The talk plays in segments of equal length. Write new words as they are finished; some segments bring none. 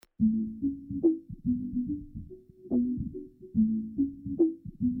Welcome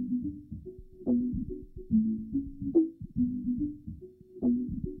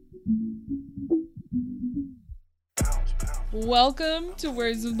to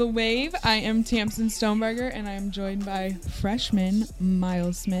Words of the Wave. I am Tamsin Stoneberger, and I am joined by freshman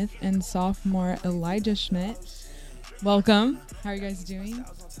Miles Smith and sophomore Elijah Schmidt. Welcome. How are you guys doing?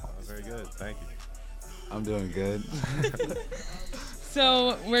 Very good. Thank you. I'm doing good.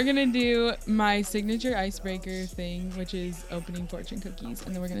 So we're going to do my signature icebreaker thing, which is opening fortune cookies,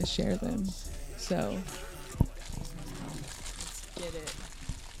 and then we're going to share them. So let's get it.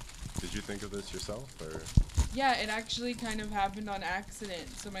 Did you think of this yourself, or? Yeah, it actually kind of happened on accident.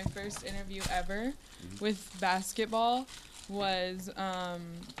 So my first interview ever with basketball was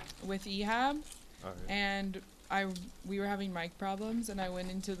with Ehab, and we were having mic problems, and I went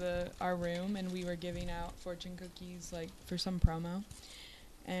into our room, and we were giving out fortune cookies like for some promo,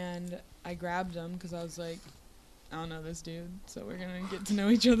 and I grabbed them because I was like, I don't know this dude, so we're gonna get to know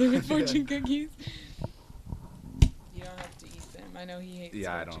each other with fortune cookies. You don't have to eat them. I know he hates.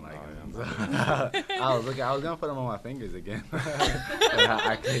 Yeah, I don't like them. I was gonna put them on my fingers again, but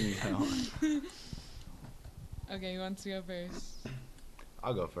I couldn't. Okay, who wants to go first?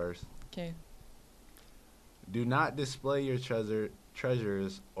 I'll go first. Okay. Do not display your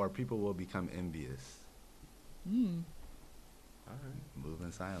treasures, or people will become envious. All right. Move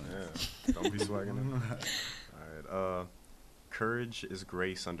in silence. Yeah. Don't be swagging them. All right. Courage is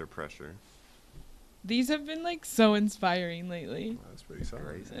grace under pressure. These have been like so inspiring lately. That's pretty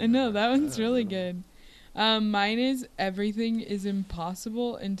solid. I know, that one's really good. Mine is everything is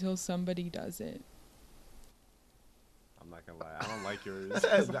impossible until somebody does it. I'm not gonna lie. I don't like yours.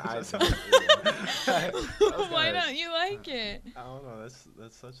 Why don't you like it? I don't know.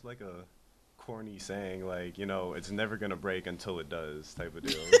 That's such like a corny saying. Like, you know, it's never gonna break until it does type of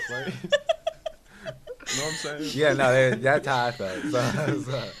deal. It's like, you know what I'm saying? Yeah, no, that's how I felt.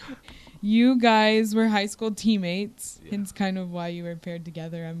 So. You guys were high school teammates, hence kind of why you were paired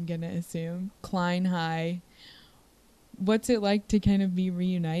together, I'm going to assume. Klein High. What's it like to kind of be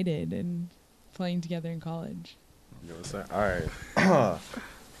reunited and playing together in college? You know what I'm saying? All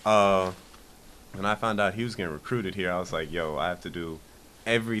right. When I found out he was getting recruited here, I was like, yo, I have to do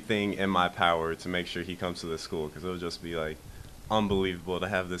everything in my power to make sure he comes to this school, because it'll just be, like, unbelievable to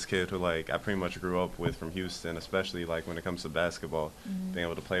have this kid who, like, I pretty much grew up with from Houston, especially like when it comes to basketball, being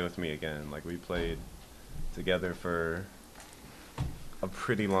able to play with me again. Like, we played together for a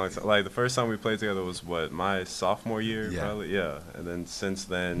pretty long time. Like, the first time we played together was my sophomore year, probably. Yeah. And then since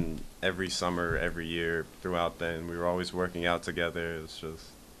then, every summer, every year throughout then, we were always working out together. It was just,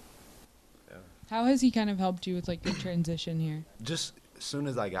 yeah. How has he kind of helped you with like the transition here? Just as soon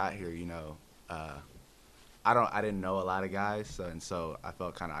as I got here, I didn't know a lot of guys, so I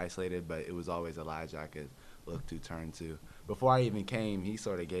felt kind of isolated, but it was always Elijah I could look to, turn to. Before I even came, he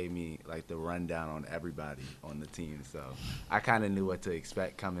sort of gave me like the rundown on everybody on the team, so I kind of knew what to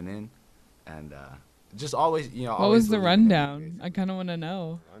expect coming in, and just always, What was the rundown? I kind of want to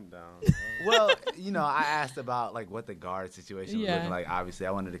know. Rundown. Well, I asked about like what the guard situation was looking like. Obviously,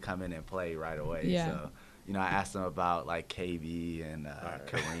 I wanted to come in and play right away, so I asked them about like KB and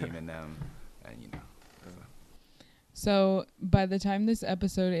Kareem and them, and So by the time this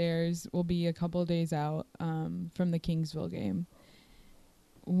episode airs, we'll be a couple days out from the Kingsville game.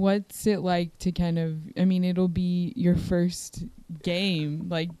 What's it like to kind of, it'll be your first game,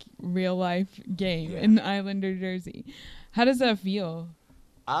 like real life game in Islander jersey. How does that feel?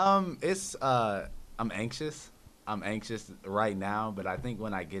 I'm anxious. I'm anxious right now, but I think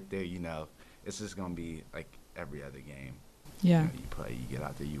when I get there, it's just going to be like every other game. Yeah. You play, you get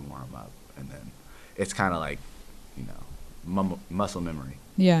out there, you warm up, and then it's kind of like, muscle memory.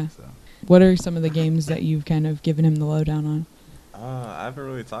 Yeah. So. What are some of the games that you've kind of given him the lowdown on? I haven't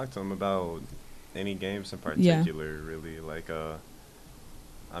really talked to him about any games in particular, really. Like, I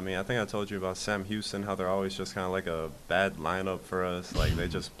think I told you about Sam Houston, how they're always just kind of like a bad lineup for us. Like, they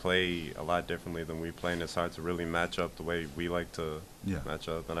just play a lot differently than we play, and it's hard to really match up the way we like to match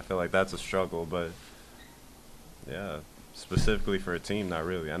up. And I feel like that's a struggle, but, yeah, specifically for a team, not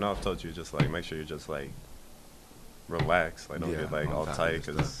really. I know I've told you just, like, make sure you just, like, relax. Like, don't get, like, all tight,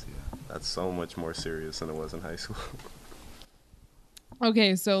 because that's so much more serious than it was in high school.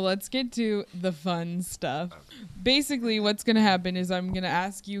 Okay, so let's get to the fun stuff. Basically, what's going to happen is I'm going to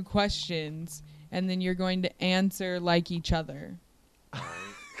ask you questions, and then you're going to answer like each other.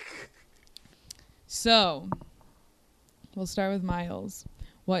 So, we'll start with Miles.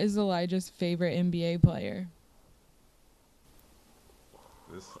 What is Elijah's favorite NBA player?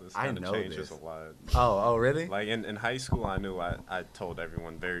 This I kind of know changes this. a lot. Oh, really? Like in high school, I knew I told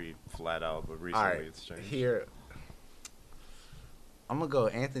everyone very flat out, but All recently right, it's changed. here. I'm gonna go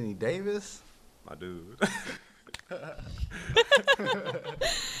Anthony Davis. My dude.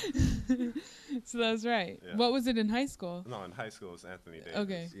 So that's right. Yeah. What was it in high school? No, in high school it's Anthony Davis.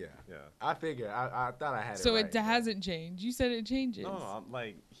 Okay. Yeah. Yeah. I figured. I thought I had So it right. it hasn't changed. You said it changes. No, I'm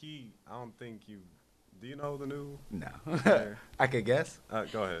like I don't think you. Do you know the new? No. player? I could guess.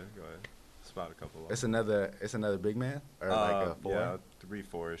 Go ahead. Spot a couple. It's another big man or like a four. Yeah,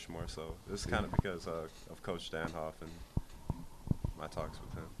 3-4ish more so. This is kind of because of Coach Stanhoff and my talks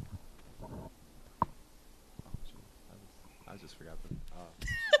with him. Oh, gee, I just forgot the.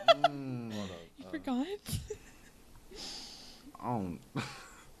 Hold up. You forgot? I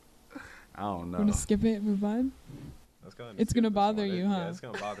don't know. Want to skip it and move on? Let's go ahead and It's skip gonna this bother one. you, Yeah, huh? it's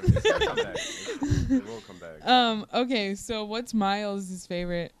gonna bother me. It's gonna come back. It will come back. Okay, so what's Miles'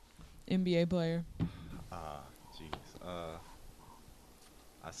 favorite NBA player? Jeez.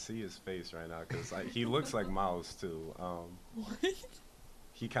 I see his face right now because he looks like Miles too. What?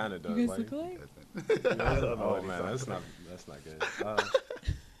 He kind of does. You guys like, look alike? I don't know Oh what he's man, talking that's not good.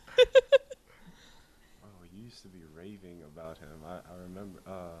 You used to be raving about him. I remember.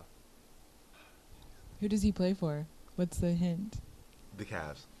 Who does he play for? What's the hint? The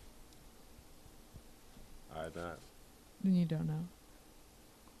Cavs. All right, Then you don't know.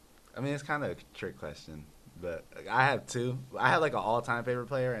 I mean, it's kind of a trick question, but I have two. I have like an all-time favorite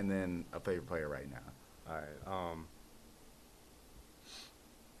player and then a favorite player right now. all right.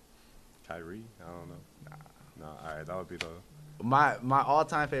 Kyrie. I don't know. No. All right, that would be the. My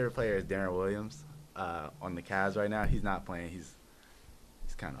all-time favorite player is Darren Williams. On the Cavs right now, he's not playing. He's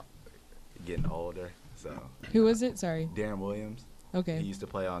kind of getting older. So Who was it? Sorry. Darren Williams. Okay. He used to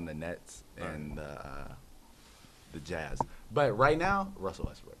play on the Nets and the Jazz. But right now, Russell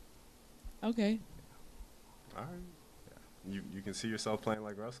Westbrook. Okay. All right. You can see yourself playing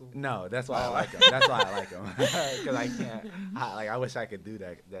like Russell. No, that's why I like him. That's why I like him. Because I can't. I wish I could do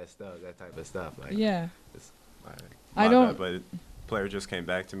that stuff, that type of stuff. Like, Yeah. All right. I My don't- bad, but player just came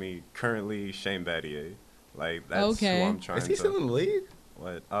back to me. Currently, Shane Battier. Like that's Okay. who I'm trying is he to. still in the league?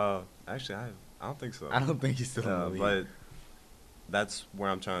 What? Actually, I don't think so. I don't think he's still in the league. But that's where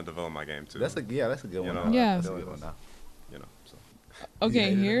I'm trying to develop my game too. That's a good You one. know, though. Yeah. That's a good one. Though. You know. So.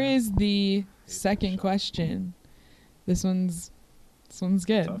 Okay, Yeah. here is the second question. This one's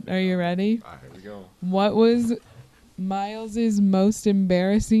good. Tough. Are you ready? All right. Here we go. What was Miles's most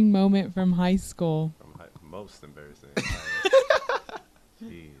embarrassing moment from high school? Most embarrassing.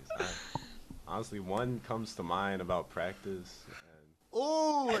 Jeez. Honestly, one comes to mind about practice.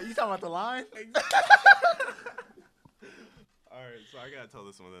 Ooh, you talking about the line? All right, so I gotta tell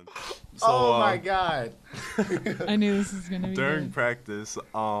this one then. Oh my God. I knew this was gonna be During good. practice,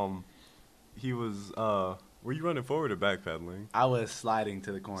 he was. Were you running forward or backpedaling? I was sliding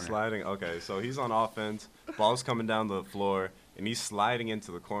to the corner. Sliding. Okay, so he's on offense. Ball's coming down the floor, and he's sliding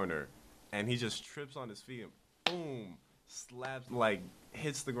into the corner, and he just trips on his feet and boom, slaps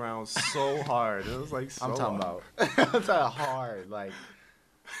hits the ground so hard. It was like so. I'm talking hard. about. I'm talking hard.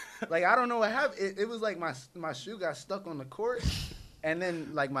 Like I don't know what happened. It was like my shoe got stuck on the court, and then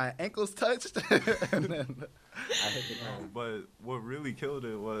like my ankles touched, and then I hit the ground. But what really killed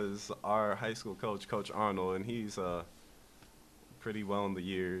it was our high school coach, Coach Arnold, and he's pretty well in the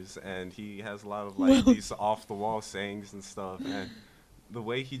years, and he has a lot of these off the wall sayings and stuff, and the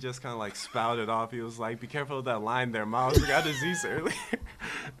way he just kind of spouted off, he was like, "Be careful of that line there, Miles. We got disease earlier,"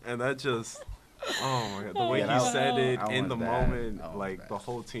 and that just. Oh my God! The way Yeah, he said it I in want the that. moment, I want that. the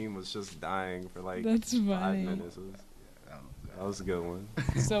whole team was just dying for That's 5 funny. minutes. That was a good one.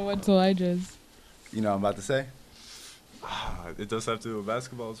 So what's Elijah's? You know what I'm about to say? It does have to do with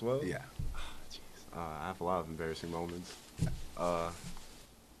basketball as well. Yeah. Jeez, I have a lot of embarrassing moments.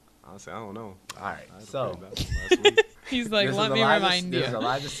 Honestly, I don't know. All right. I had a So pretty bad one last week. He's like, this let was me Elijah's- remind This was you.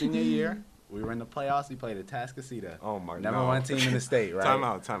 Elijah's senior year. We were in the playoffs. We played at Tascasita. Oh my God! Number one team in the state, right?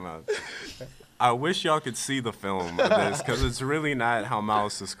 Time out. I wish y'all could see the film of this because it's really not how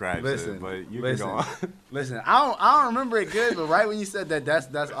Miles describes Listen, it. But you listen, can go on. listen. I don't remember it good, but right when you said that,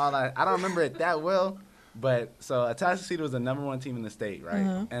 that's all I don't remember it that well. But so Atascocita was the number one team in the state, right?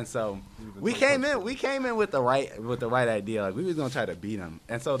 Uh-huh. And so Even we so came close. in with the right idea. Like we was gonna try to beat them.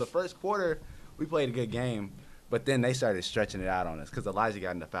 And so the first quarter we played a good game, but then they started stretching it out on us because Elijah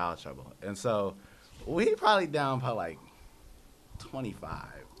got into foul trouble. And so we probably down by 25.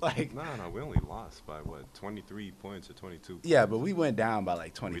 No, we only lost by 23 points or 22. Yeah, but we went down by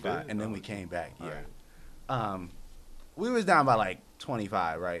 25, did? and then Oh, we came back. all Yeah. We was down by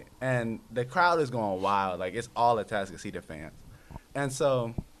 25, right? And the crowd is going wild. It's all Atascocita fans. And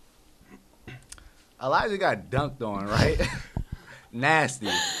so Elijah got dunked on, right? Nasty.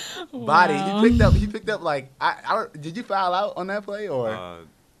 Body. Wow. He picked up like did you foul out on that play or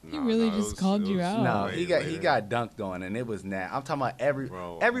He really it just called you out. no, way he later. got dunked on and it was nasty. I'm talking about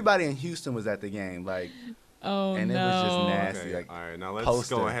Bro. everybody in Houston was at the game, like, Oh and no. it was just nasty. Okay, Like, all right, now let's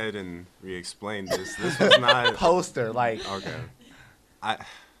poster. go ahead and re-explain this. This was not poster, like okay.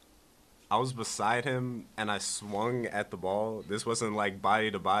 I was beside him and I swung at the ball. This wasn't like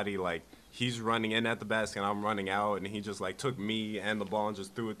body to body, like he's running in at the basket and I'm running out, and he just like took me and the ball and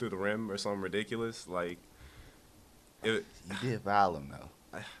just threw it through the rim or something ridiculous. Like it you did foul him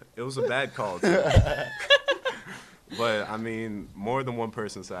though. it was a bad call too. But I mean, more than one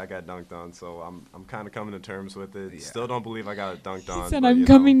person said I got dunked on, so I'm kind of coming to terms with it. Yeah. Still don't believe I got dunked He on. said, but, "I'm you know,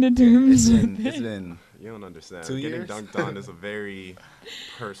 coming to terms with It's it." been You don't understand. 2 Getting years? dunked on is a very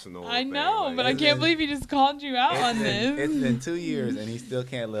personal. I thing. know, Like, but I it's can't been- believe he just called you out on this. it's been 2 years and he still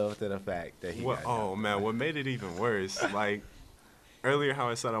can't live up to the fact that he What, got oh dunked. man, what made it even worse? Like earlier, how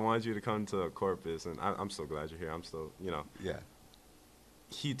I said I wanted you to come to Corpus, and I'm so glad you're here. I'm still, Yeah.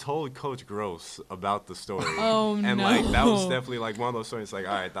 He told Coach Gross about the story. Oh, and like that was no. definitely like one of those stories. Like,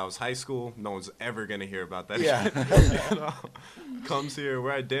 all right, that was high school. No one's ever gonna hear about that. Yeah. again. You know? Comes here,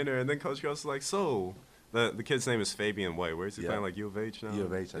 we're at dinner, and then Coach Gross is like, so the kid's name is Fabian White. Where's he Yeah. playing? Like U of H now. U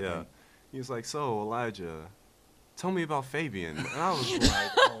of H, I yeah. think. He was like, so Elijah, tell me about Fabian. And I was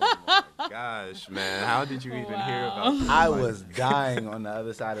like, oh my gosh, man, how did you even hear about this? I Like, was dying on the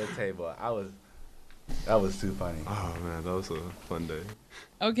other side of the table. That was too funny. Oh man, that was a fun day.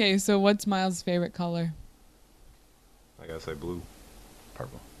 Okay, so what's Miles' favorite color? I gotta say blue.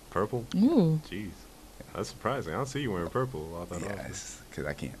 Purple. Purple? Ooh. Jeez. That's surprising. I don't see you wearing purple all that Yeah, often. because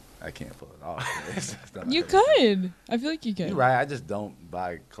I can't pull it off. It's just not You my could. I feel like you could. You're right. I just don't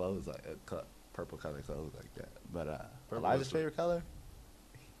buy clothes like purple color clothes like that. But Purple Elijah's is a- favorite color?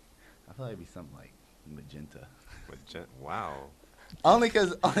 I feel like it'd be something like magenta. Wow. Only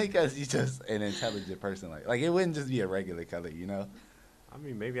because you're just an intelligent person. Like it wouldn't just be a regular color, you know? I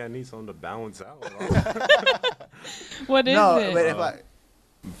mean, maybe I need something to balance out. What is no, it? but if I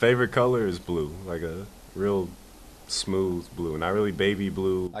Favorite color is blue, like a real smooth blue, not really baby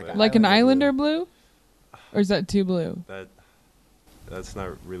blue. Like but a- Like an Islander Islander blue? Or is that too blue? that's not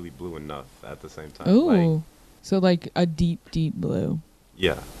really blue enough at the same time. Ooh. Like, So like a deep, deep blue.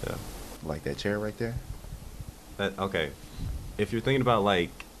 yeah. like that chair right there. Okay. If you're thinking about like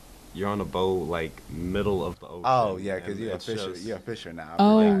you're on a boat, like middle of the ocean. Oh yeah, because and you're a it's fisher. just You're a fisher now. I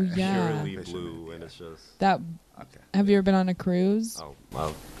Oh, forgot. yeah. purely Fisherman, blue, and yeah. it's just. That Okay. have you ever been on a cruise? Oh,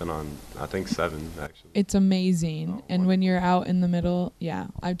 I've been on, I think 7 actually. It's amazing. Oh, And when you're out in the middle, yeah,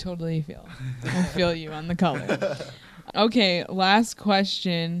 I totally feel. I feel you on the color. Okay, last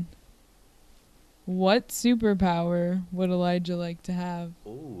question. What superpower would Elijah like to have?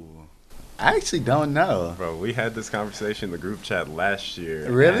 Ooh. I actually don't know. Bro, we had this conversation in the group chat last year.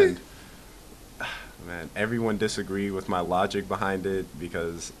 Really? and, man, everyone disagreed with my logic behind it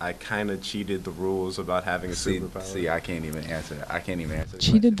because I kind of cheated the rules about having a superpower. See, I can't even answer. I can't even answer.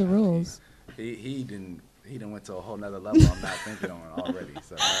 Cheated the question. rules. He didn't. He done went to a whole nother level. I'm not thinking on already.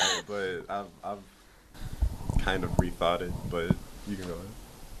 So Alright, but I've kind of rethought it, but you can go ahead.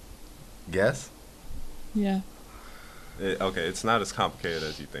 guess. Yeah. Okay, it's not as complicated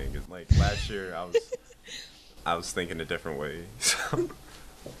as you think. It's like last year I was thinking a different way. So.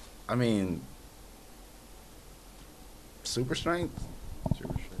 I mean, super strength.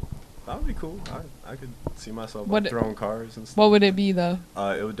 That would be cool. I could see myself What- like, throwing cars and stuff. What would it be though?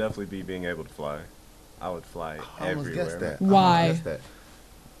 It would definitely be being able to fly. I would fly I almost everywhere. guessed that. Why? I almost guessed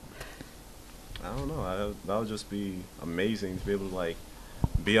that. I don't know. That would just be amazing to be able to like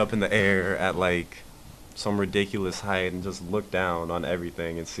be up in the air at like some ridiculous height and just look down on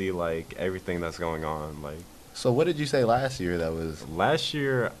everything and see like everything that's going on. Like So what did you say last year that was? last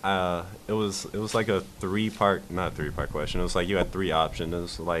year, it was like a not 3-part question. It was like you had 3 options. It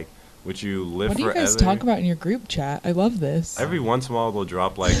was like, would you live What do you forever? guys talk about in your group chat? I love this. Every once in a while, they'll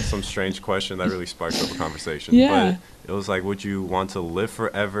drop like some strange question that really sparks up a conversation. Yeah. But it was like, would you want to live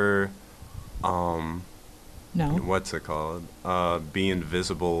forever? No. What's it called? Be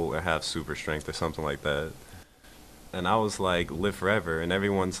invisible or have super strength or something like that. And I was like, live forever. And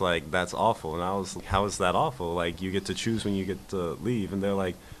everyone's like, that's awful. And I was like, how is that awful? Like, you get to choose when you get to leave. And they're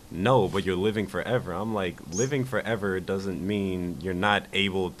like, no, but you're living forever. I'm like, living forever doesn't mean you're not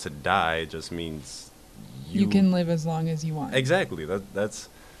able to die. It just means You can live as long as you want. Exactly. That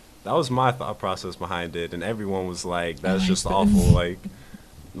was my thought process behind it. And everyone was like, that's I just like awful. that. Like,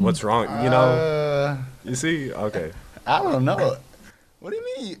 what's wrong? You know? You see? Okay. I don't know. What do you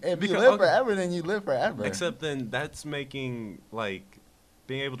mean? If you Because- live okay. forever, then you live forever. Except then that's making like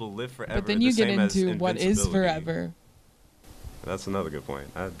being able to live forever. But then the you get same as into what is invincibility. forever. That's another good point.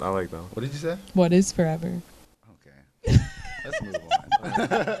 I like that. What did you say? What is forever? Okay. Let's move on.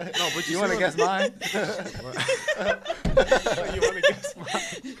 No, but You want to guess mine? You want to guess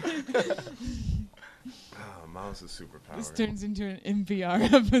mine? Oh, Miles is superpower. This turns into an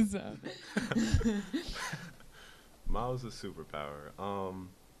NPR episode. Miles is superpower.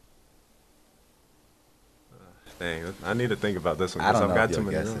 Dang, I need to think about this one I because don't I've know got if too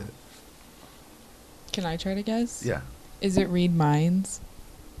you'll many. guess wrong. it. Can I try to guess? Yeah. Is it read minds?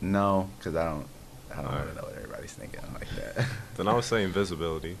 No, because I don't Alright. really know what everybody's thinking like that. Then I would say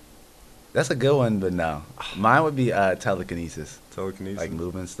invisibility, That's a good one, but no. Mine would be telekinesis, telekinesis. like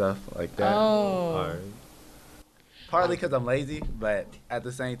moving stuff like that. Oh. All right. Partly because I'm lazy, but at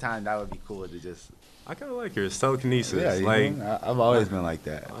the same time, that would be cool to just. I kind of like yours. Telekinesis. Yeah, you like, know, I've always been like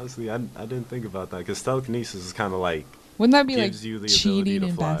that. honestly, I didn't think about that because telekinesis is kind of like Wouldn't that be like gives you the ability cheating to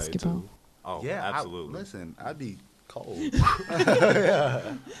in fly basketball? too. Oh, Yeah, absolutely. Listen, I'd be cold. Yeah.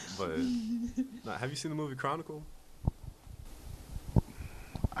 But have you seen the movie Chronicle?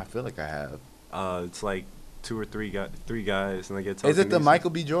 I feel like I have. It's like three guys, and they get. Is it the telekinesis. Michael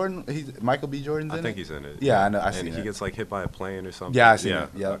B. Jordan? He's Michael B. Jordan's in I think it? he's in it. Yeah, I know. I and seen he it. gets like hit by a plane or something. Yeah, I seen yeah. it.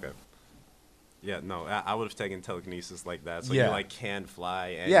 Yep. Okay. Yeah, no, I would have taken telekinesis like that, so Yeah. you like can fly.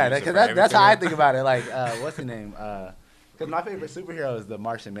 And Yeah, use it because for that's how I everything. think about it. Like, what's his name? Because my favorite superhero is the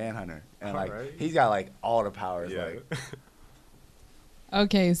Martian Manhunter, and like Alright. he's got like all the powers. Yeah. Like,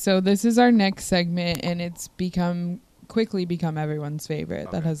 Okay, so this is our next segment, and it's quickly become everyone's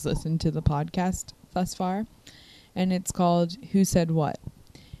favorite that Okay. has listened to the podcast thus far, and it's called "Who Said What,"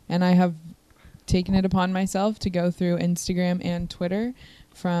 and I have taken it upon myself to go through Instagram and Twitter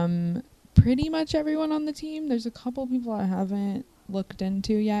from pretty much everyone on the team. There's a couple people I haven't looked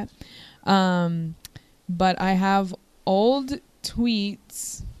into yet, but I have old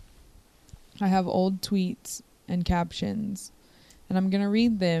tweets. I have old tweets and captions. And I'm going to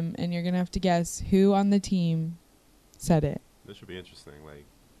read them, and you're going to have to guess who on the team said it. This should be interesting, like,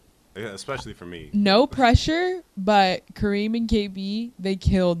 yeah, especially for me. No pressure, but Kareem and KB, they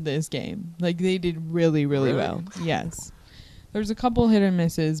killed this game. Like, they did really, really Really? well. Yes. There's a couple hit or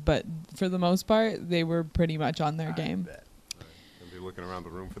misses, but for the most part, they were pretty much on their game. I'll be looking around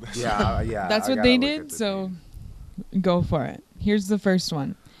the room for this. yeah. That's I what they gotta look at did, the so team. go for it. Here's the first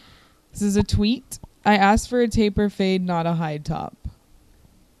one. This is a tweet. I asked for a taper fade, not a high top.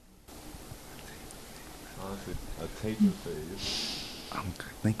 Honestly, a taper fade. I'm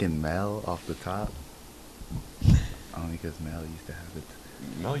thinking Mel off the top. Only because Mel used to have it.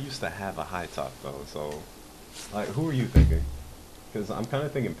 Mel used to have a high top though, so like, who are you thinking? Because I'm kind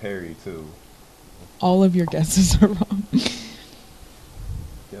of thinking Perry too. All of your guesses are wrong.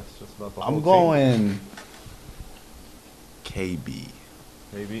 Yes, just about the whole I'm team. going KB.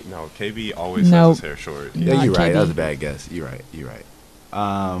 Maybe no. KB always Nope. has his hair short. No. Yeah, Not you're right. KB. That was a bad guess. You're right.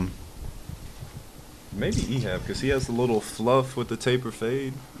 Maybe Ehab because he has the little fluff with the taper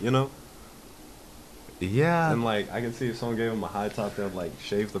fade. You know. Yeah. And like I can see if someone gave him a high top, they'd like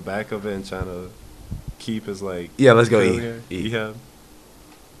shave the back of it and trying to keep his like. Yeah, let's go curly E. hair. E. Ehab.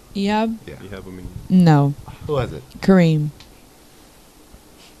 Ehab? Yeah. Ehab. I mean. No. Who was it? Kareem.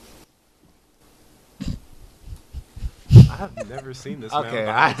 I've never seen this Okay, man. with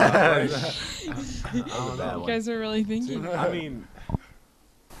a high I- top. I don't bad know. You one. guys are really thinking. I mean,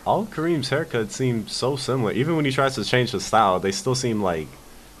 all Kareem's haircuts seem so similar. Even when he tries to change the style, they still seem like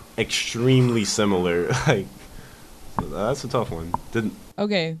extremely similar. Like, so that's a tough one. Didn't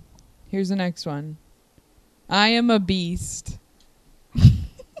Okay, here's the next one. I am a beast.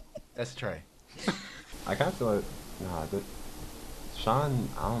 That's Trey. I kind of feel like Sean?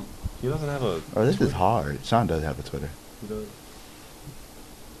 I don't. He doesn't have a. Oh, this is hard. Sean does have a Twitter. He does.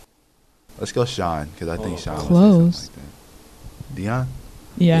 Let's go Sean, because I think Oh, Sean close. would say something like that. Dion?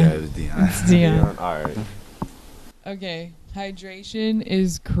 Yeah. it was Dion. It's Dion. All right. Okay, hydration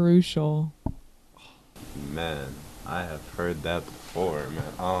is crucial. Man, I have heard that before,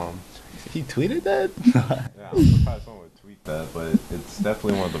 man. He tweeted that? Yeah, I'm surprised someone would tweet that, but it's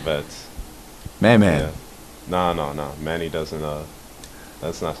definitely one of the bets. Man. Yeah. No. Manny doesn't.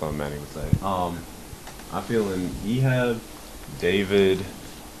 That's not something Manny would say. I feel in Ehab, David.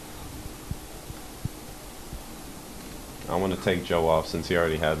 I want to take Joe off since he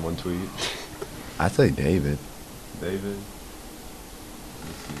already had one tweet. I'd say David. David.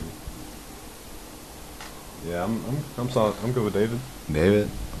 Let's see. Yeah, I'm solid. I'm good with David. David?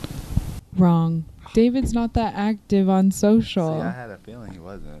 Wrong. David's not that active on social. See, I had a feeling he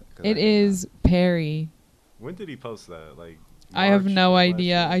wasn't. 'cause It I- is Perry. When did he post that? Like I have March no of last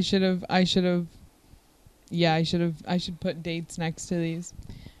idea. year. I should put dates next to these.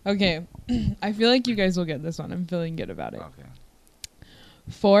 Okay. I feel like you guys will get this one. I'm feeling good about it. Okay.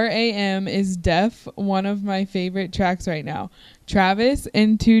 4 a.m. is Def, one of my favorite tracks right now. Travis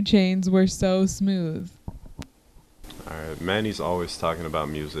and 2 Chainz were so smooth. All right, Manny's always talking about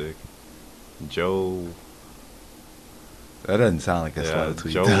music. Joe, That doesn't sound like a yeah, slow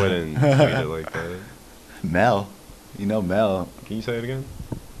tweet. Joe wouldn't tweet it like that. Mel. You know Mel. Can you say it again?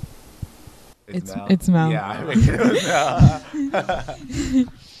 It's Mel. Yeah, I think it was Mel.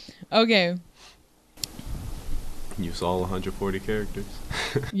 Okay. You saw 140 characters.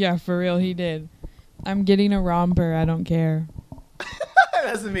 Yeah, for real, he did. I'm getting a romper. I don't care.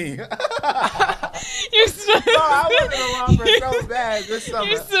 That's me. You're I wanted a romper so bad this summer.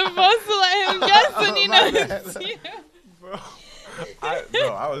 You're supposed to let him guess when you My know bad. it's you.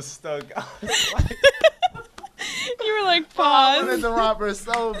 I was stuck. I was like, You were like, I wanted pause. the romper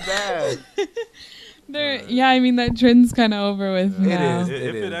so bad. Yeah, I mean, that trend's kind of over with It now. is. if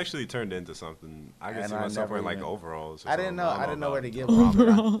it is. actually turned into something, I could And see I myself never wearing like even- overalls. Or I didn't know. something. I didn't know where to about get one. but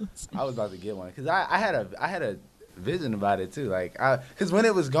Overall. I was about to get one because I had a vision about it too. Like, because when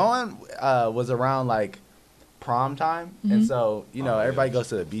it was going, was around like prom time, and Mhm. so Oh, yeah. everybody goes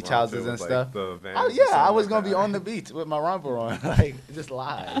to the beach Romper houses with, and like, stuff. the Vans Oh or yeah, I something was like gonna be that. on the beach with my romper on, like just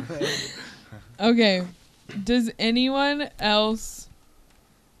live. Okay. Does anyone else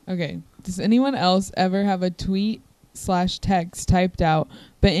ever have a tweet/text typed out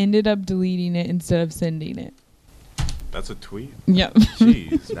but ended up deleting it instead of sending it? That's a tweet. Yep.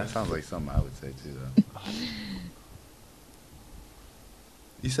 Jeez. That sounds like something I would say too, though.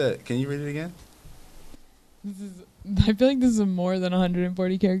 You said, can you read it again? I feel like this is more than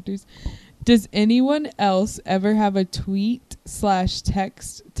 140 characters. Does anyone else ever have a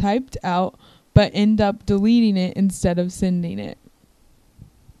tweet/text typed out but end up deleting it instead of sending it?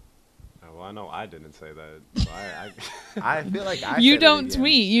 Well, I know I didn't say that. So I feel like I You said it don't again.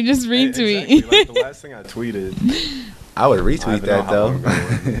 tweet. You just retweet. Exactly, like the last thing I tweeted. I would I retweet don't know that how though. long ago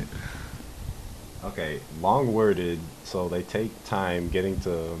it was. Okay, long worded, so they take time getting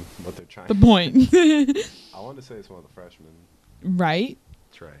to what they're trying. The point. I want to say it's one of the freshmen. Right?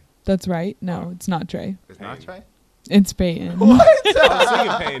 Trey. That's right. No, it's not Trey. It's not Payne. Trey? It's Peyton. I was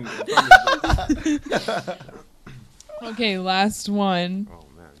singing Payne. Okay, last one. Oh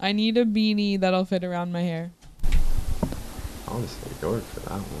man, I need a beanie that'll fit around my hair. I want to say York for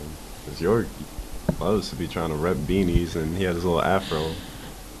that one, because York loves to be trying to rep beanies, and he had his little afro.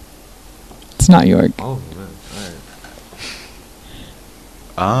 It's not York. Oh man,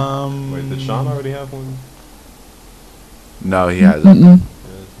 all right. Wait, did Sean already have one? No, he hasn't. Mm-mm. Yeah.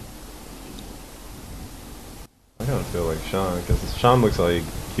 I kind of feel like Sean, because Sean looks like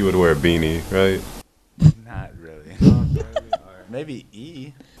he would wear a beanie, right? Not really. Alright. Maybe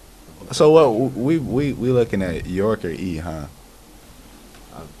E. So what? We looking at York or E, huh?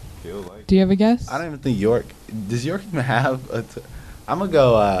 I feel like. Do you have a guess? I don't even think York. Does York even have a? I'm gonna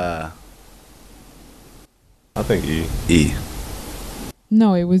go I think E. E.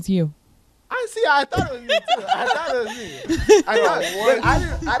 No, it was you. I see. I thought it was me too. I thought it was me. I thought. But I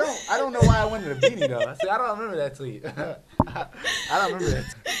didn't. I don't know why I wanted a beanie though. See, I don't remember that tweet. I don't remember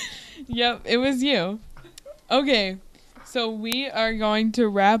that. Yep, it was you. Okay, so we are going to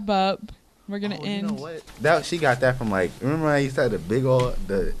wrap up. We're gonna end. You know what? That she got that from like. Remember when I used to have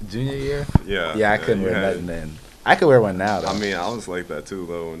the junior year? Yeah. Yeah, I couldn't you wear had- nothing then. I could wear one now though. I mean, I was like that too,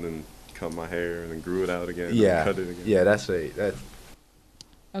 though, and then cut my hair and then grew it out again. and yeah, cut it again. yeah, that's right. That's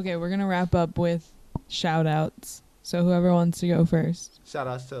Okay, we're gonna wrap up with shout outs. So whoever wants to go first. shout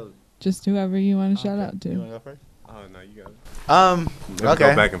outs to. Just whoever you want to shout Okay. out to. You wanna go first? Oh no, you got it. Okay. Let's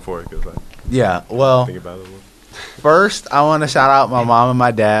go back and forth because I Yeah. Well, think about it a little. first I want to shout out my mom and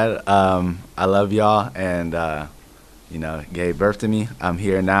my dad. I love y'all, and gave birth to me. I'm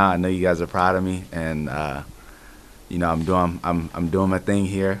here now. I know you guys are proud of me, and I'm doing my thing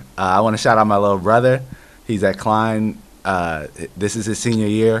here. I want to shout out my little brother. He's at Klein. This is his senior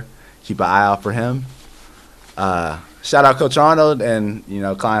year. Keep an eye out for him. Shout out Coach Arnold and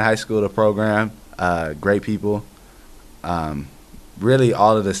Klein High School, the program. Great people. Really,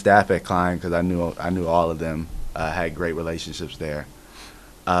 all of the staff at Klein, because I knew all of them. Had great relationships there.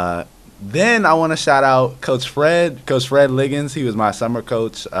 Then I want to shout out Coach Fred Liggins. He was my summer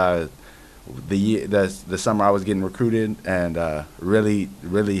coach. The summer I was getting recruited, and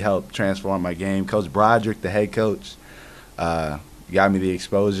really helped transform my game. Coach Broderick, the head coach, got me the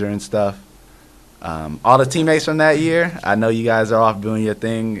exposure and stuff. All the teammates from that year, I know you guys are off doing your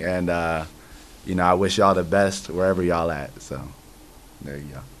thing, and I wish y'all the best wherever y'all at. So there you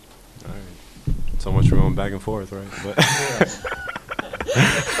go. All right. So much we're going back and forth, right?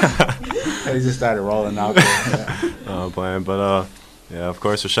 He just started rolling out there. Playing, but yeah, of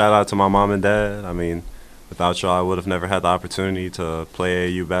course, a shout out to my mom and dad. I mean, without y'all, I would have never had the opportunity to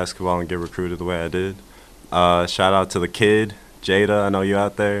play AAU basketball and get recruited the way I did. Shout out to the kid, Jada. I know you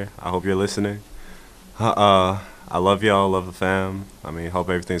out there. I hope you're listening. I love y'all, love the fam. I mean, hope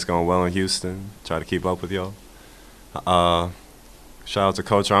everything's going well in Houston. Try to keep up with y'all. Shout out to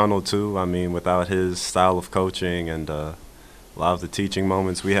Coach Arnold, too. I mean, without his style of coaching and a lot of the teaching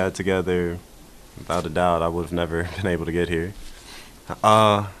moments we had together, without a doubt, I would have never been able to get here.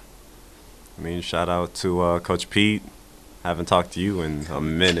 I mean, shout out to Coach Pete. Haven't talked to you in a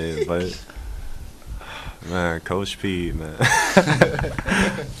minute, but man, Coach Pete, man.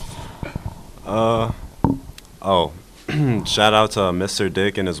 Shout out to Mr.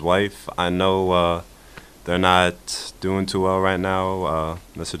 Dick and his wife. I know they're not doing too well right now.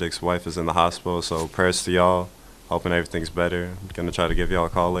 Mr. Dick's wife is in the hospital, so prayers to y'all. Hoping everything's better. Gonna try to give y'all a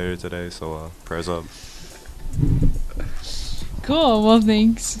call later today, so prayers up. Cool. Well,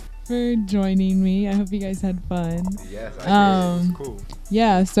 thanks for joining me. I hope you guys had fun. Yes, I did. It was cool.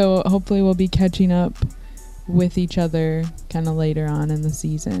 Yeah, so hopefully we'll be catching up with each other kind of later on in the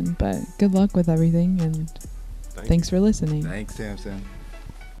season. But good luck with everything, and thanks for listening. Thanks, Samson.